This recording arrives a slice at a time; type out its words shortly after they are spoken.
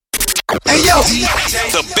Hey yo,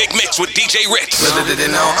 The Big Mix with DJ Ritz. I'm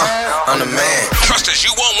the man. Trust us,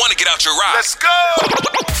 you won't want to get out your ride. Let's go.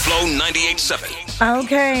 Flow 98.7.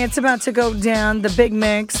 Okay, it's about to go down. The Big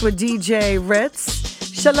Mix with DJ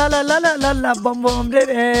Ritz. Sha-la-la-la-la-la, boom-boom,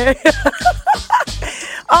 did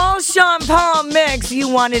Oh, Sean Paul mix. You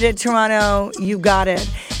wanted it, Toronto. You got it.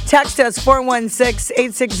 Text us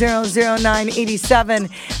 416-860-0987.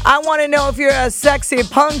 I want to know if you're a sexy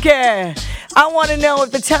punky. I want to know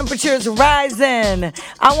if the temperature's rising.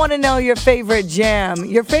 I want to know your favorite jam,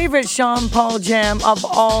 your favorite Sean Paul jam of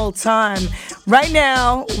all time. Right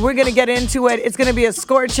now, we're going to get into it. It's going to be a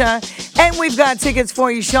scorcher, and we've got tickets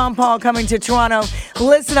for you. Sean Paul coming to Toronto.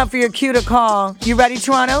 Listen up for your cue to call. You ready,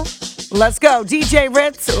 Toronto? Let's go. DJ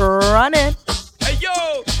Ritz, run it. Hey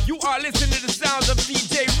yo, you are listening to the sounds of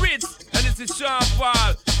DJ Ritz, and this is Sean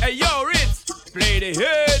Paul. Hey yo, Ritz, play the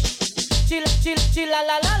hit. Chill, la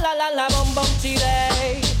la la la la la, bum bum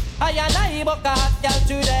chile. I and I book a hot girl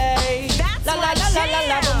today. La la la la la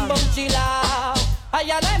la, bum bum chilla. I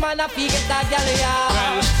and I man a figure that girl ya.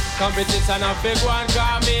 Well, competition a big one,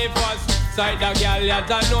 call me first. Side the girl ya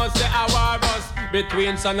don't know say I war bus.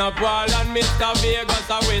 Between Son of Paul and Mr. Vegas,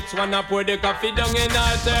 a which one a pour the coffee down in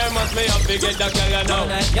her thermos. Me up to get the girl you know.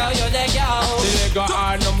 Yo, you the girl. She leg got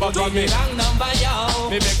her number for me. Wrong number,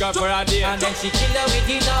 yo. Me beg her for a date. And then she kill her with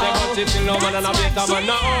it Say now. but she still no man and a better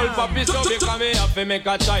man. No old puppy so because me have to make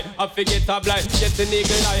a try. Have to get a blind, get an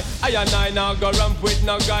eagle eye. I and I now go ramp with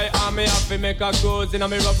no guy. And me have to make a cruise in a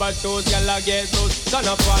me rubber shoes. Girl I get those. Son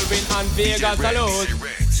of Paul win and Vegas a lose.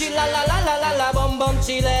 Chilla la la la la la, bum bum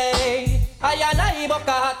chile. I and I book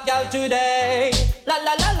a hot girl today. La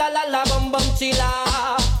la la la la la, bum bum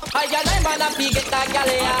chilla. I and I man a figure that girl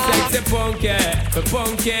ya. Sexy punky, the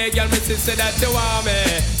punky girl me say that you want me,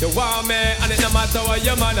 and it no matter what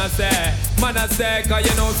your man a say, cause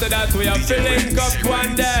you know so that we are filling up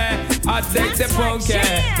one day. A sexy punky,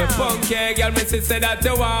 the punky girl me say that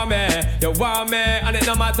you want me, and it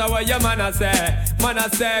no matter what your man a say,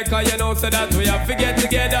 cause you know so that we are get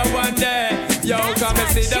together one day. Yo, come and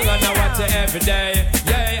sit down and I watch it every day.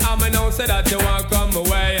 Yeah, I'ma know so that you won't come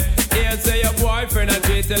away. Here say your boyfriend and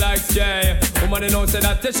treat you like Jay. Woman, you know say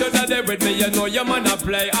that you shoulda there with me. You know your man a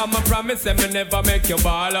play. I'ma promise him me never make you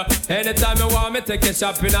ball. Anytime you want me, take you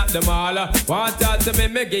shopping at the mall. Want talk to me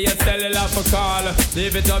give you cellular for call.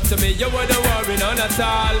 Leave it up to me, you wouldn't worry none at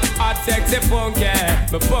all. Hot sexy punky,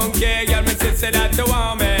 me punky girl, me say that you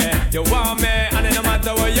want me, and it no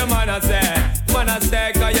matter what your man a say,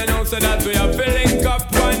 cause you know so that we are filling up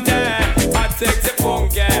one day. Hot sexy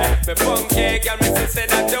punky, me punky girl, me say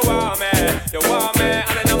that you want me,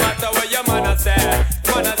 and it no matter what your man a say,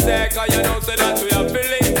 cause you know so that we are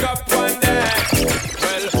filling up one day.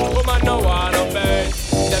 Well, woman no wanna bait,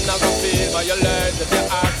 them not gonna feel violate if you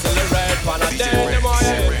accelerate. On a day, the more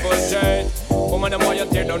you infiltrate, woman the more you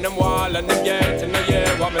tear down them wall and them gate. In the year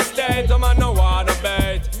what me state, woman no wanna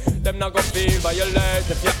bait, them not gonna feel violate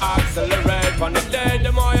if you accelerate. On the day,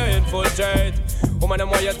 the more you infiltrate, woman the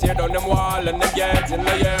more you tear down them wall and them gate. In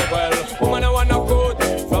the year, well, woman I wanna good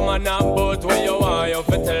from a nap boat where you want you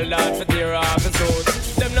fi tell that fi tear off his suit.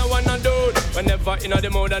 Them no wanna do it whenever in the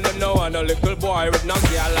mood, and them no want a little boy with no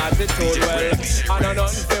girl attitude. Well, I know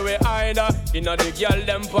nothing fi we either. You know the girl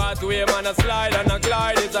them pathway man a slide and a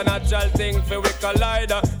glide is a natural thing fi we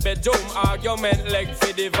collide. Bedroom argument leg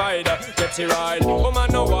fi divide. Get you right,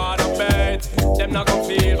 woman no wanna bait. Them not gon'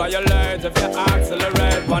 feel violate if you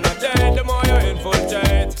accelerate. On a day, the more you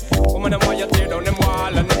infiltrate, woman the more you tear down them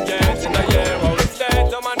wall and them gates. In the year how we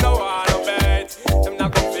state, woman no wanna bait. Them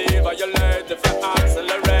not gon' feel violate if you accelerate.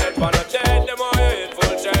 On a day, the more you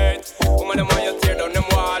infiltrate, woman the more you tear down them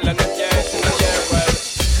wall and them gates. In the year, well,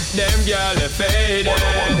 them girl they faded,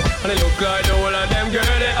 and they look like the whole of them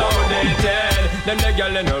girl they outdated. Them the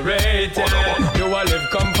girl they no rated. You all live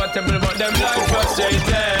comfortable but them life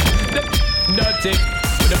frustrated. Dirty,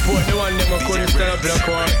 the poor the one them who couldn't stand up in the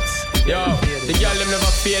court. Yo, the girl them never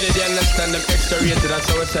faded, they understand them extra rated, that's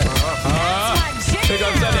how we say.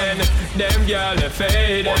 Because then, them girl they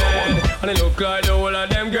faded, and they look like the whole of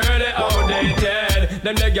them girl they outdated.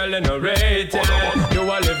 Them the girl they no rated. You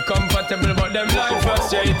all live comfortable but them life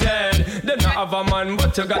frustrated. Them not have a man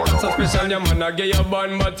but you got a suspicion. Your man a get your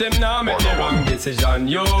bun but him now make the wrong decision.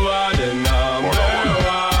 You are the number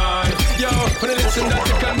one. Yo, when you listen that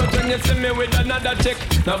you can, but when you see me with another chick,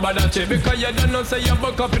 not bother chick, because you don't know, say you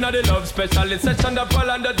buck up in the love specialist session, the fall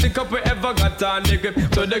and the tick up we ever got on the grip.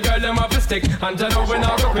 So the girl them have a stick, and you know we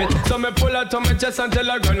not go quit. So me pull out on my chest and tell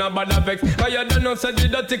her girl not bother vex, because you don't know, say the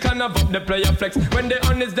dirty can have up the player flex. When they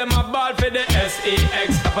honest them a ball for the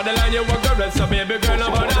SEX. Top of the line you walk the rest, so baby girl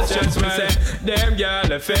not bother stress. Me say, them girl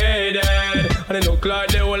they faded, and they look like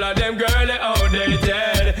the whole of them girl they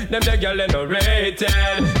outdated. Them the girl they no rated.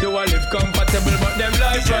 You all live compatible but them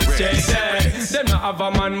life frustrated. Them not have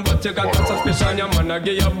a man but you got suspicion. Your man a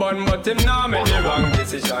give you bun but him not make the wrong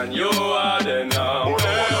decision. You are the number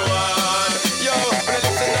one. Yo,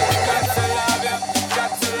 listen up, got to love you,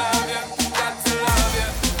 got to love you, got to love you,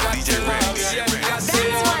 got to love you, got to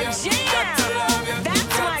love you, got to love you,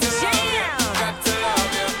 That's my jam. got to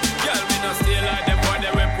love you. Girl, me not stay like them boy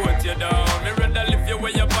they will put you down. Me rather lift you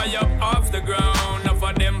way up high up off the ground. Enough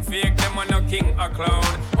of them fake, them are no king or clown.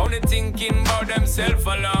 Only thinking about themself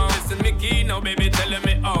alone. Listen me key now, baby, telling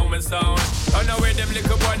me how me sound. On the way them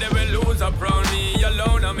little boy they will lose up round me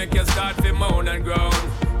alone. I make you start to moan and groan.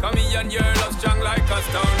 Come here and your love strong like a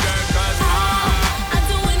stone girl, cause I'd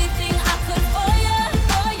do anything I could for you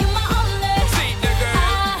my only. see the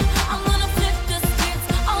girl. I'm gonna flip the script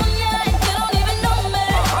on ya and you don't even know me.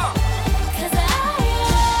 Cause I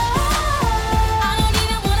don't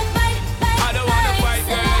even wanna fight. I don't wanna fight,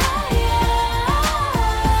 girl.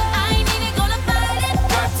 I ain't even gonna fight it.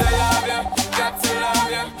 Got to love you, got to love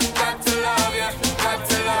you, got to love you, got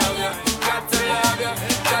to love you, got to love you,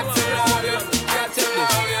 got to love you, got to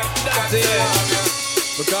love you. That's it.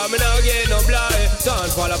 Because me now get no blind.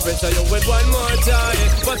 Don't fall up pressure you with one more time.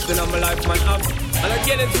 Busting on my life man up. And I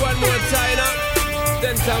get it one more time now.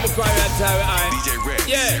 Then time we cry that time I. DJ Ritz.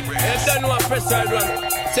 Yeah, you don't know what pressure run.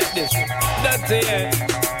 Check this. That's it.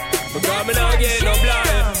 Because me now get no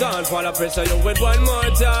blind. Don't fall up pressure you with one more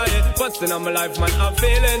time. Busting on my life man I'm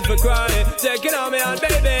feeling for crying. Checking on me out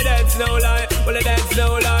baby that's no lie. Well that's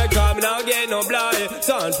no lie. Cause me now get no blind.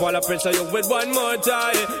 Don't fall up pressure you with one more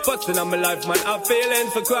time. Busting on my life man I'm feeling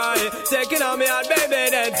for crying. Checking on me out baby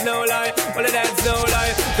that's no lie. Well that's no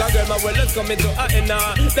lie. Cause girl my world is coming to a end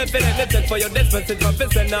now. Definitely check for your despacito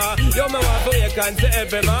professor now. You me want for you can say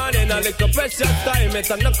every morning. A little precious time it's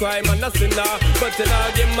no crime and nothing now. But you know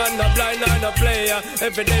give man no blind or no player.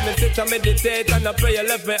 Every day me sit and meditate and I pray. You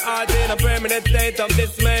left me heart in a permanent state of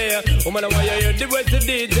dismay. Woman, why you hear the words the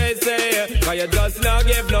DJ say? Cause you just not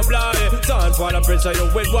give no blind. Don't fall and pressure you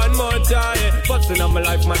with one more try. Busting on my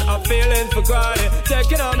life man I'm feeling for crying.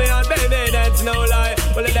 Checking on me out baby that's no lie.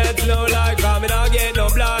 Well that's no lie. Cause me not get no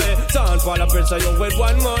blind. Don't fall and pressure you with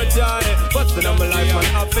one more try. Busting on my life man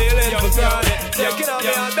I'm feeling for crying. Checking on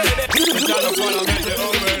me out baby. Me tryna follow me the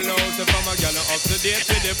overload. If I'm a gal up to date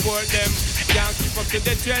with the port them. Can't keep up to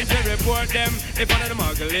the trends and report them. If one of the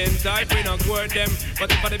muggle inside we not court them. But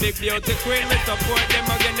if I the big beauty queen we support them.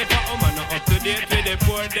 Again if a woman not up to date we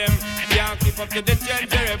deport them. Can't keep up to the trends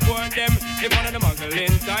and report them. If one of the muggle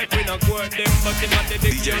inside we not court them. But if I the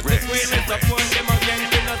big beauty queen we support them. Again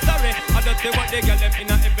we not sorry. I don't see what they get them in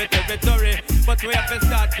a every territory. But we have to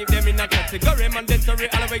start keep them in a category. Mandatory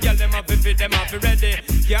all we get them up if them up ready.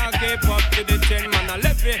 Can't keep up to the trend man I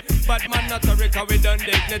left it. But man not sorry cause we done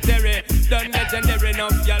dignitary. Done legendary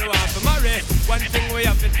enough y'all want to marry. One thing we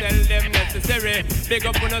have to tell them necessary. Big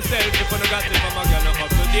up on yourself if you no got it from a girl up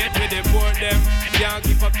to date we deport them. Can't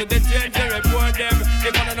keep up to the change to report them.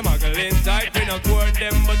 If one of the muggle inside we no court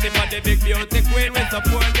them. But if I the big beauty queen we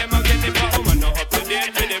support them. Again if a woman not up to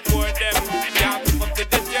date we deport them. Can't keep up to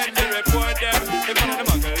the change to report them. If one of the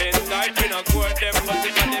muggle inside we no court them. But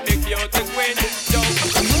if I the big beauty queen don't.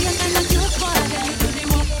 I know you're kind of cute boy, then you do the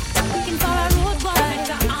walk. Looking for a road boy, let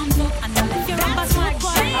your arms up and then lift your up a smart boy.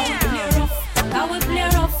 How we play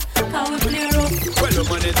rough, how we play rough. Well,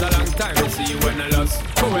 woman, it's a long time to see you when I lost.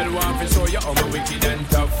 But well, want to show you how my wicked and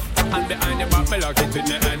tough. And behind the back, me lock it with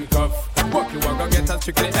the handcuff. Walk you walk, go get a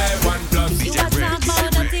strictly A1+. You a talk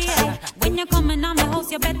about dirty, yeah. When you're coming on my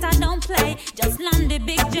house, you better don't play. Just land the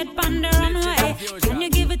big jet on the runway. Can you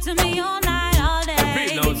give it to me all night, all day?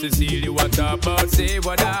 Read now, Cecilia, what about? Say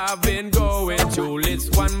what I've been going through.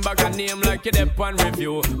 List one back a name like you dep on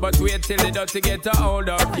review. But wait till the dirty get a hold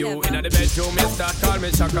of you. In the bedroom, you start call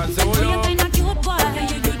me Shaka Zulu. You're kinda cute boy, can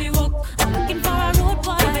you do the work? I'm looking for a road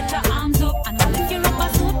boy, put your arms up and I'll lift you up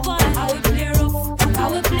a smooth boy. How we play rough, how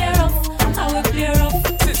we play rough, how we play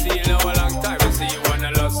rough. Cecilia, a long time to see you on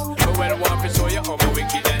a loss. But well, want to show you how my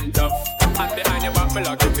wicked and tough. And behind your back, me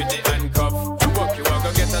lock you with the handcuff. Walk you walk,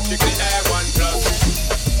 go get a strictly A1+.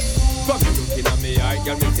 Fuck you looking at me, I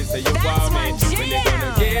got me to say you want me. When you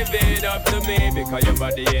gonna give it up to me? Because your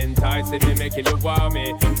body enticing me, making you want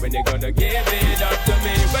me. When you gonna give it up to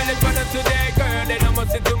me? When it's gonna today, girl, then I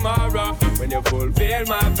must see tomorrow. When you fulfill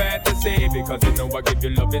my fantasy, because you know I give you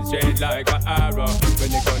love in straight like an arrow.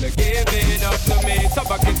 When you gonna give it up to me? So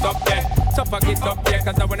fuck it up there, so fuck it up there.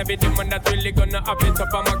 Cause I wanna be the one that's really gonna up it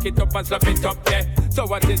up and mock it up and slap it up there. So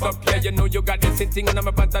what is up, yeah? You know you got this sitting on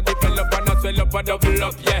my pants and develop and I swell up and double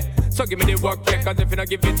up, yeah. So give me the work, yeah. Cause if you don't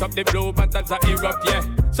give it up, the blue pants are erupt, yeah.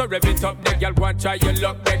 So rev it up, there, girl, go and try your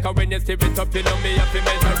luck, yeah. Cause when you stir it up, you know me have to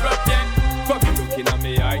measure up, yeah. Fuck you looking at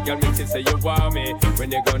me, I girl, me say you want me.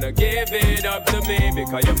 When you gonna give it up to me?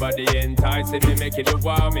 Because your body enticing me, making you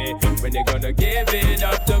want me. When you gonna give it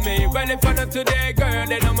up to me? Well, if I not today, girl,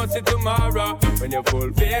 then I must see tomorrow. When you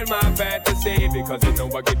fulfill my fantasy, because you know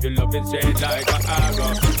I give you love in straight like an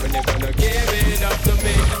arrow. When you gonna give it up to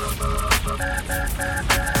me?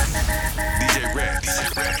 DJ Ritz.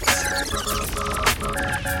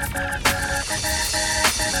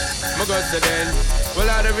 My God, so then, well,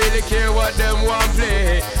 I don't really care what them want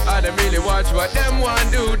play. I don't really watch what them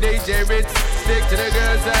want do. DJ Ritz, stick to the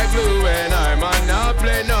girls like glue. And I'm on now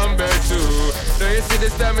play number 2. So you see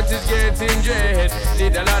this time it is getting dread.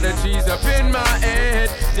 Need a lot of cheese up in my head.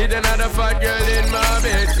 Need another fat girl in my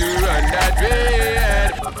bed to run that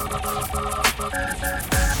red.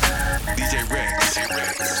 DJ Ritz.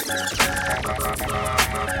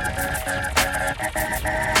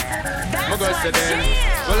 My God, so then,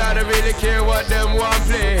 well, I don't really care what them want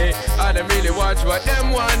play. I don't really watch what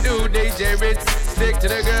them want do. DJ Ritz, stick to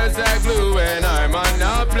the girls like glue. And I'm on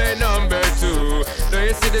now play number 2. So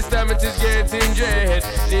you see this time it is getting dread.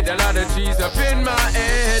 Need a lot of cheese up in my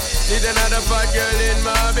head. Need another fat girl in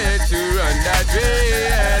my bed to run that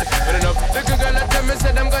red. But enough, the girl that tell me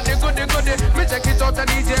said I'm got the goodie. Me check it out and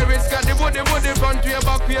DJ Ritz got the woody. Front to your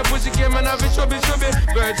back to your pussy came and have it chubby.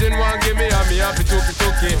 Virgin one give me and me happy took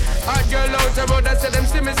it. Hot girl out about that said them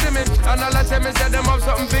see me. And all I tell me said them have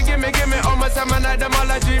something big give me. All my time and I them all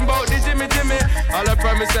I dream about the Jimmy. All I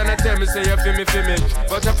promise and I tell me say you feel me.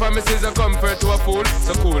 But your promises are comfort to a fool.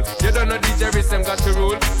 So cool, you don't know DJ Ritz them got to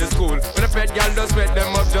rule the school. When a pet girl does wet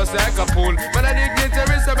them up just like a pool. Man I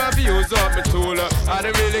dignitaries about to use up my tool. I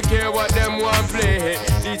don't really care what them want play.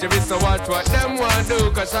 DJ Ritz so watch what them want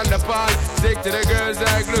do. Cause on the ball, stick to the girls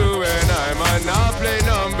like glue. And I'm on now play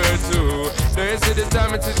number 2. Do you see the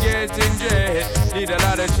time it is getting dread? Need a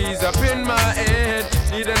lot of cheese up in my head.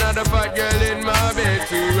 Need another fat girl in my bed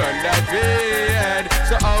to run that bed.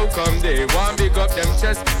 So how come they want big up them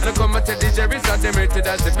chest? And I come and tell DJ Ritz that them rated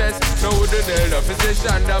as the best. So who do they love is they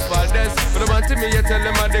stand up all this. But I want to me, you tell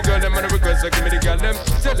them how the girl them and the request, so give me the girl them.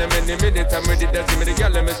 Tell them any minute I'm ready, that's give me the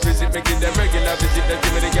girl them. Explicit, making them regular visit, that's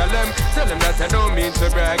give me the girl them. Tell them that I don't mean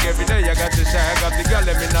to brag. Every day I got to shag, got the girl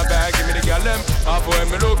them in a bag, give me the girl them. Half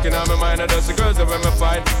when me looking at my mind, I just the girls that when me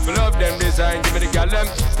find. Me love them design, give me the girl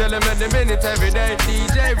them. Tell them any minute every day.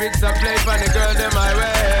 DJ Ritz I play for the girl them my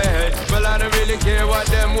way. Well I don't really care what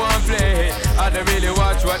them want play. I don't really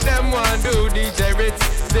watch what them want do. DJ Ritz,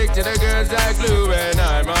 stick to the girls like glue. And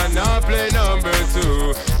I'm on now play number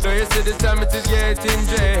 2. So you see this time it is getting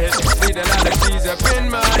dread. Need a lot of cheese up in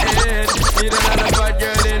my head. Need a lot of fat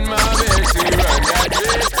girl in my bed to run that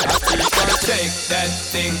red. I keep on shake that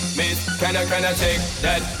thing, miss. Can I shake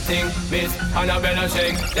that thing, miss? Annabella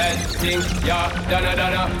shake that thing, yeah.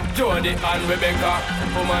 Donna, Jody and Rebecca.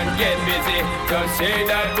 Woman get busy, just shake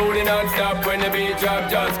that booty non-stop. When the beat drop,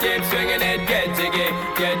 just keep swinging it, get jiggy.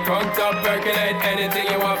 Get crunked up, percolate anything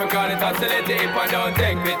you want, call it oscillate. If I don't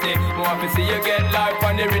take pity, more to see you get life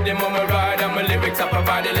on the rhythm of my ride. And my lyrics up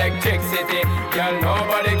about electricity. Girl,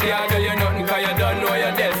 nobody can do you nothing, cause you don't know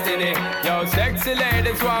your destiny. Yo, sexy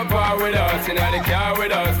ladies want war with us. In the car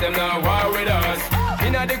with us, them not war with us.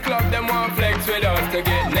 In the club, them want flex with us. To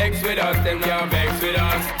get next with us, them can't vex with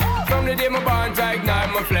us. From the day my bonds I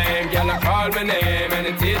ignite my flame. Girl, I call my name and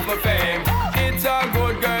it is my fame. It's a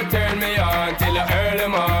good girl, turn me on till I earn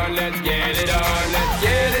them on. Let's get it on,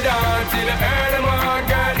 till I earn them on.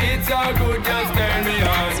 Girl, it's all good, just turn me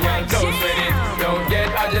on. Girl, don't sweat it, don't get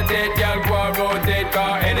agitated. Girl, go and rotate,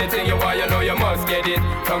 cause anything you want, you know you must get it.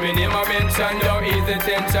 Come in my mention, don't ease the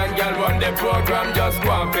tension. Girl, run the program, just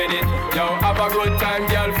go and fit it. Yo, have a good time,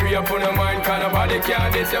 girl, free up on your mind. Cause nobody can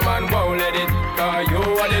this, your man won't let it. Cause you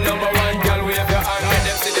are the number one, girl, wave your hand. Let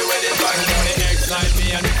them see the way this one. The X like me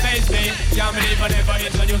and it face me. Can't Can't believe I never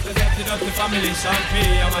introduced myself to the family. Sean P,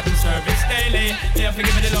 I'm at the service daily. Yeah,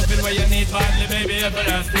 forgive me the loving where you need badly, baby,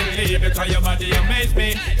 everlastingly. Because your body amaze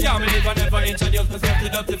me. Can't believe I never introduced myself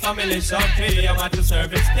to the family. Sean P, I'm at the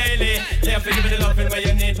service daily. Yeah, forgive me the loving where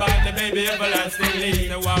you need badly, baby, everlastingly.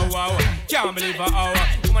 So wow, wow, can't believe I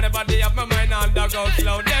owe. Woman, the body of my mind and dog out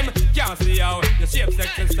slow. Them can't see how the shape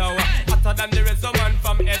sex is so hotter than the rest of man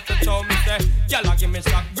from head to toe. Me say, y'all give me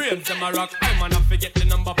shock, brains in my rock. I'm gonna forget the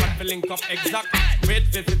number, but the link up exact. Wait,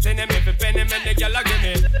 visiting him, if you penny, and the girl give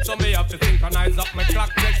me. So me have to synchronize up my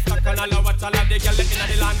clock, next stock, and all of what all of the girl in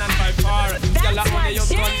the land and by far. Girl only you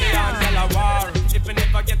 20 and girl a war. If you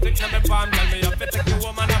never get it in my palm, girl me have to take you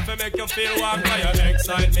home and have to make you feel warm. Cause you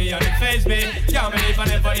excite me and it faze me. Can't believe I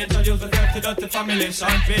never introduced myself to the family.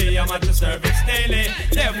 Sean P, I'm at the service daily.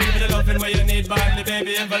 There me the loving where you need badly,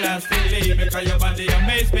 baby, everlastingly. Because your body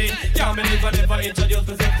amaze me. Can't believe I never introduced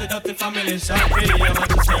myself to the family. Sean P, I'm at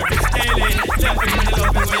the service daily. There me the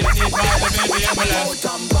loving where you need badly, baby,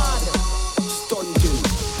 everlastingly. Stunting,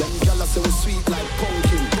 them gala say we sweet like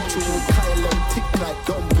pumpkin. True Kyle them thick like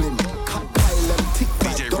dumpling. Kyle them thick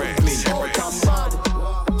like dumpling. Out and bad,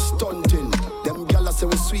 stunting, them gala say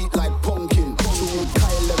we sweet like pumpkin. True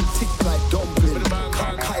Kyle them thick like dumpling.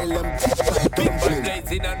 Kyle them thick like dumpling.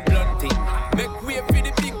 Blazing and blunting, make way for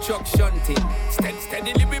the big truck shunting.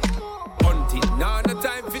 Steadily we hunting. Now no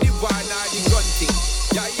time for the war, now the gunting.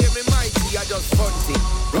 Yeah, hear me mighty, I just hunting.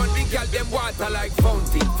 Run the gal them water like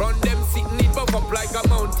fountain. From them sitting it buff up like a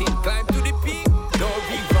mountain. Climb to the peak, no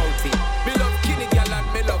rerouting. Me love killing gal and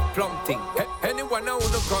me love plumping. Anyone I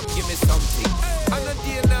wanna come give me something. I'm not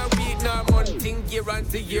day now, week now, monthing.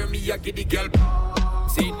 Guarantee hear me, I get the gal.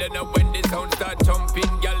 See them now when the sound start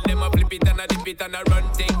jumping. Gal them a flip it and a dip it and a run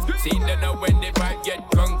thing. See them now when the vibe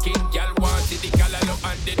get drunking. Gal want see the callaloo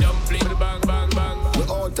and the dumpling. Bang, bang, bang. We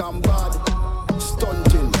out and bad,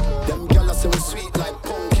 stunting. Them gala say we sweet like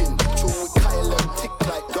pumpkin. True Kyle them thick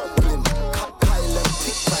like dumpling. Kyle them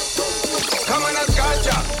thick like dumpling. Come on, a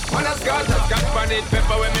scotcha, man a scotcha. Scotch pan it,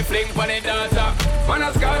 pepper when me fling pan it data. Man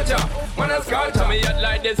a scotcha, man a scotcha. Me hot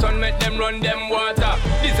like the sun, make them run them water.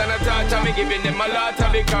 This and a torture, me giving them a lot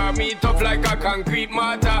of because me tough like a concrete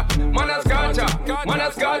mortar. Man a scotcha, man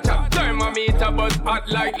a scotcha. Thermometer buzz hot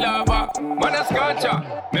like lava. Man a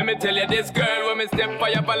scotcha. Let me tell you this girl, when me step for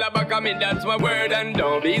your pala back, I mean that's my word. And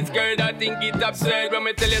don't be scared, I think it's absurd. When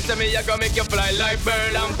me tell you, say me, I gonna make you fly like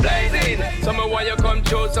bird. I'm blazing. So me want you come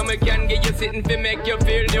true, so me can get you sitting to make you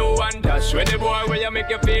feel new. And dash with the boy where you make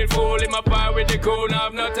you feel full. In my power with the cool, now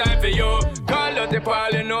have no time for you. Call out the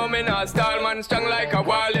pal, you know me not stall. Man strong like a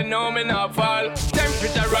wall, you know me not fall.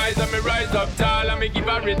 Temperature rise and me rise up tall. And me give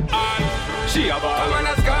her it all. She a ball. Man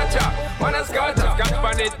a scotcha, man a scotcha. Scotch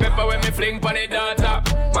pan it, pepper when me fling pan it data.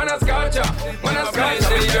 Man a scotcha, man a scotcha.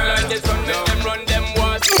 Girl like the sun, make them run them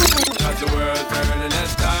water. As the world turning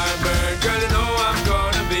as time burn, girl you know I'm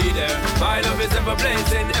gonna be there. My love is ever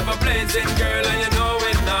blazing, girl, and you know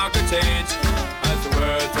it's not gonna change. As the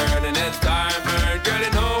world turning as time burn, girl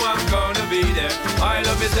you know I'm gonna be there. My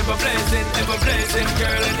love is ever blazing,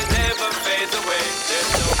 girl, and it never fades away.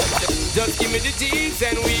 Just give me the G's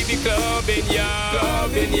and we be clubbing, y'all.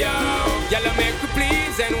 Clubbing, y'all. Y'all make me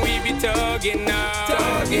please and we be tugging now.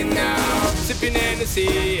 Tugging now. Sipping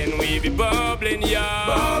Hennessy and we be bubbling,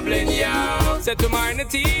 y'all. Bubbling, y'all. Set to minor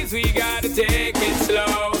T's, we gotta take it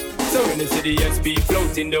slow. So in the city, SP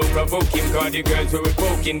floating, though provoking. Cause the girls where we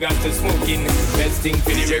poking, got to smoking. Best thing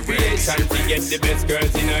for the recreation, to get the best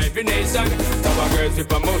girls in every nation. Our girls we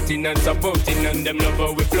promoting and supporting, and them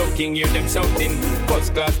lover we floating, hear them shouting.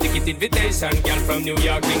 First class ticket invitation, girl from New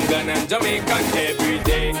York, England and Jamaica. Every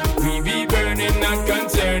day we be burning, not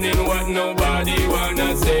concerning what nobody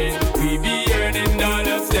wanna say. We be earning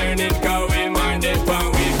dollars, turning, cause we minded when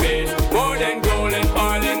we pay. More than gold and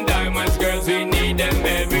oil and diamonds, girls we need them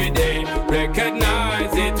every day.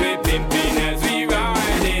 Recognize it, we pimping as we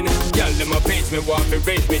riding. Y'all them a page me, want to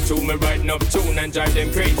raise me to me writing up tune and drive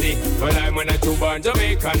them crazy. But I'm when I two born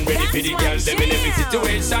Jamaican, ready for the girl them in every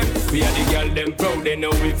situation. We are the girl them proud, they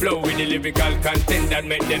know we flow with the lyrical content that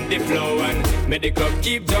make them the flow. And make the club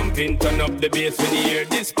keep jumping, turn up the bass when you hear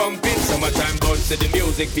this pumping. Summertime bounce to the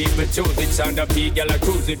music, people choose it. Sound up the girl I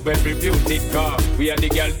cruise it, well reputed car. We are the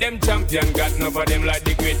girl them champion, got enough of them like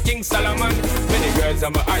the great King Solomon. Many girls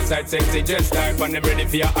on my eyesight, sexy just type, and I'm ready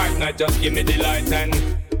for your hype, not just give me the light and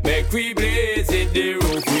make we blaze it, the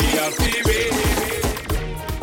roof we are feeling.